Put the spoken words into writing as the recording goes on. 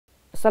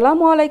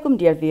Assalamu alaikum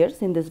dear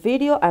viewers. In this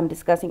video I am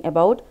discussing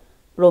about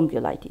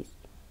bronchiolitis.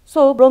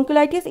 So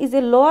bronchiolitis is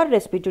a lower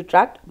respiratory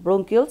tract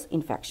bronchioles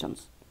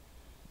infections.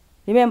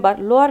 Remember,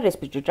 lower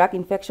respiratory tract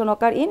infection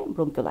occur in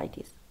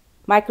bronchiolitis.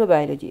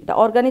 Microbiology, the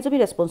organism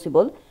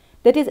responsible,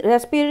 that is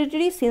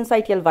respiratory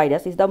syncytial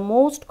virus, is the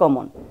most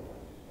common,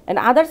 and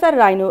others are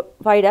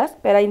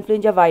rhinovirus,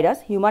 parainfluenza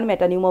virus, human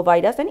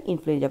metapneumovirus and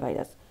influenza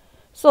virus.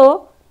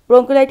 So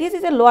bronchiolitis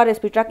is a lower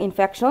respiratory tract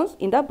infections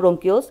in the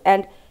bronchioles,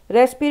 and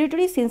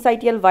respiratory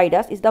syncytial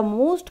virus is the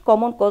most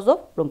common cause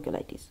of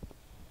bronchiolitis.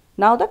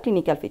 Now the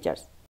clinical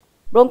features.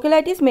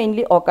 Bronchiolitis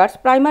mainly occurs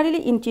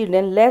primarily in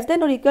children less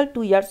than or equal to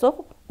 2 years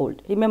of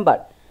old.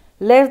 Remember,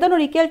 less than or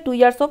equal to 2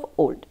 years of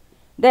old.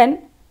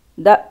 Then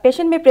the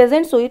patient may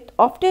present with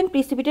often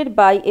precipitated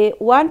by a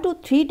 1 to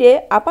 3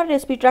 day upper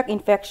respiratory tract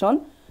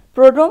infection,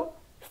 prodrome,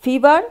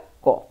 fever,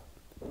 cough.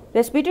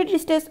 Respiratory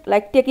distress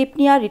like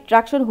tachypnea,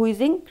 retraction,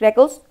 wheezing,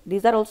 crackles,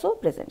 these are also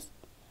present.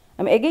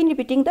 I am again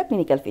repeating the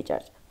clinical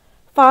features.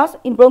 First,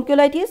 in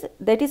bronchiolitis,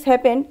 that is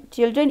happened,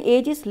 children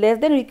age is less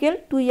than or equal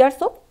to 2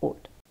 years of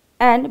old.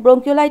 And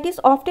bronchiolitis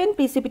often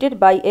precipitated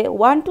by a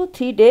 1 to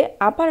 3 day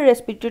upper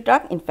respiratory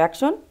tract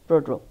infection,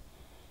 prodrome.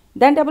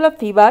 Then develop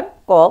fever,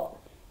 cough.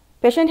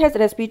 Patient has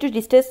respiratory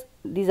distress.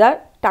 These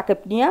are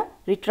tachypnea,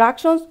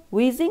 retractions,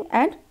 wheezing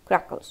and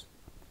crackles.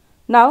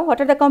 Now,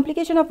 what are the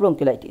complications of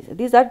bronchiolitis?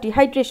 These are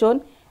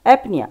dehydration,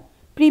 apnea,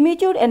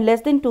 premature and less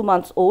than 2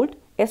 months old,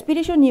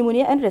 aspiration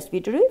pneumonia and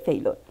respiratory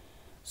failure.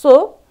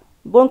 So,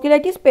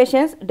 bronchiolitis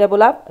patients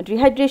develop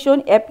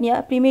dehydration,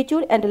 apnea,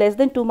 premature and less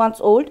than 2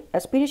 months old,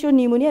 aspiration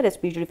pneumonia,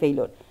 respiratory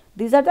failure.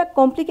 These are the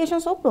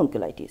complications of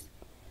bronchiolitis.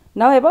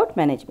 Now about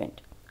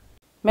management.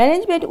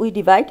 Management we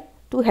divide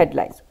two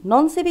headlines: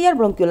 non-severe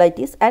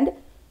bronchiolitis and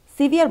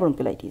severe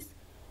bronchiolitis.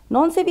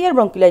 Non-severe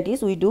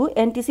bronchiolitis we do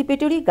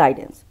anticipatory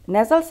guidance,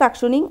 nasal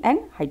suctioning and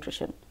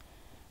hydration.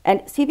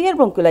 And severe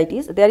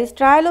bronchiolitis, there is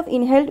trial of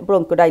inhaled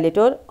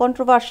bronchodilator,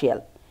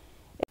 controversial.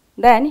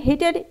 Then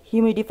heated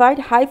humidified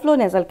high flow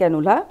nasal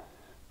cannula,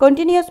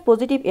 continuous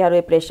positive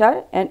airway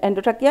pressure and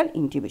endotracheal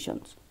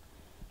intubations.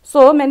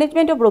 So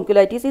management of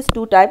bronchiolitis is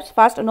two types.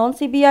 First,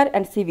 non-severe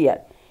and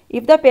severe.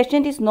 If the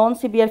patient is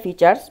non-severe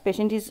features,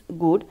 patient is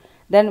good,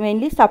 then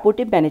mainly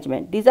supportive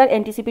management. These are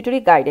anticipatory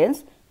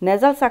guidance,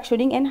 nasal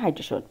suctioning and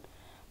hydration.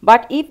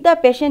 But if the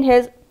patient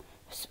has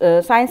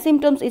sign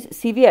symptoms is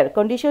severe,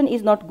 condition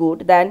is not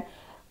good, then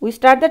we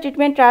start the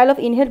treatment trial of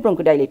inhaled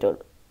bronchodilator.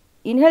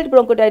 Inhaled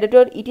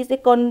bronchodilator, it is a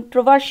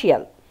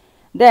controversial.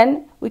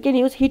 Then we can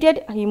use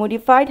heated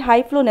humidified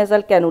high flow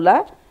nasal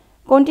cannula,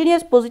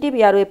 continuous positive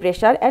airway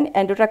pressure and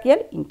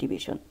endotracheal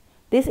intubation.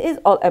 This is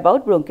all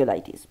about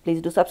bronchiolitis.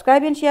 Please do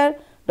subscribe and share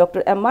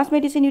Dr. Amma's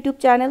Medicine YouTube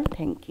channel.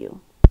 Thank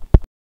you.